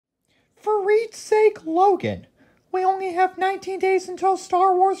Pete's sake, Logan. We only have 19 days until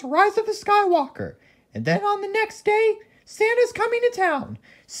Star Wars Rise of the Skywalker. And then on the next day, Santa's coming to town.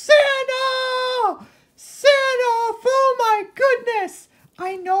 Santa! Santa! Oh my goodness!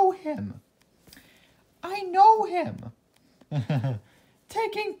 I know him.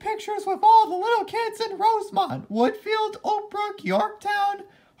 Taking pictures with all the little kids in Rosemont, Woodfield, Oakbrook, Yorktown,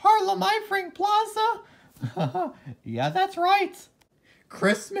 Harlem Ifring Plaza. Yeah, that's right.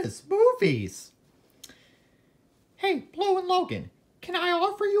 Christmas movies. Hey, Blue and Logan, can I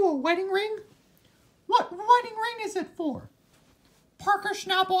offer you a wedding ring? What wedding ring is it for? Parker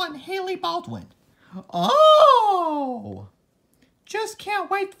Schnabel and Hailey Baldwin. Oh! Just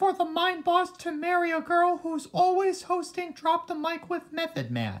can't wait for the Mind Boss to marry a girl who's always hosting Drop the Mic with Method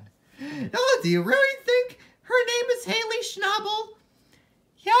Man. Oh, do you really think her name is Hailey Schnabel?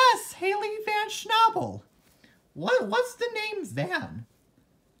 Yes, Hailey Van Schnabel. What's the name Van?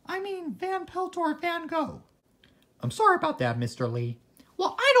 I mean Van Pelt or Van Gogh. I'm sorry about that, Mr. Lee.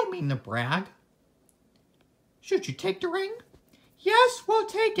 Well, I don't mean to brag. Should you take the ring? Yes, we'll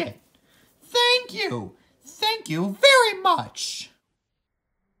take it. Thank you. Thank you very much.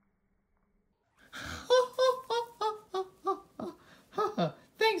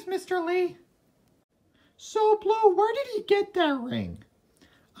 Thanks, Mr. Lee. So, Blue, where did he get that ring?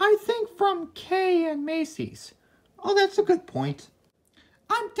 I think from Kay and Macy's. Oh, that's a good point.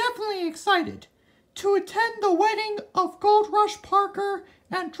 I'm definitely excited to attend the wedding of Gold Rush Parker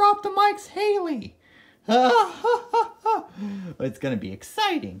and Drop the Mic's Hailey. It's going to be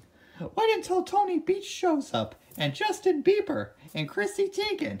exciting. Wait until Tony Beets shows up, and Justin Bieber, and Chrissy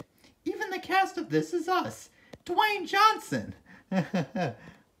Teigen. Even the cast of This Is Us. Dwayne Johnson.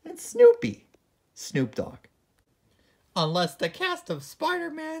 And Snoop Dogg. Unless the cast of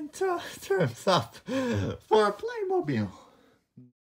Spider-Man turns up for a Playmobil.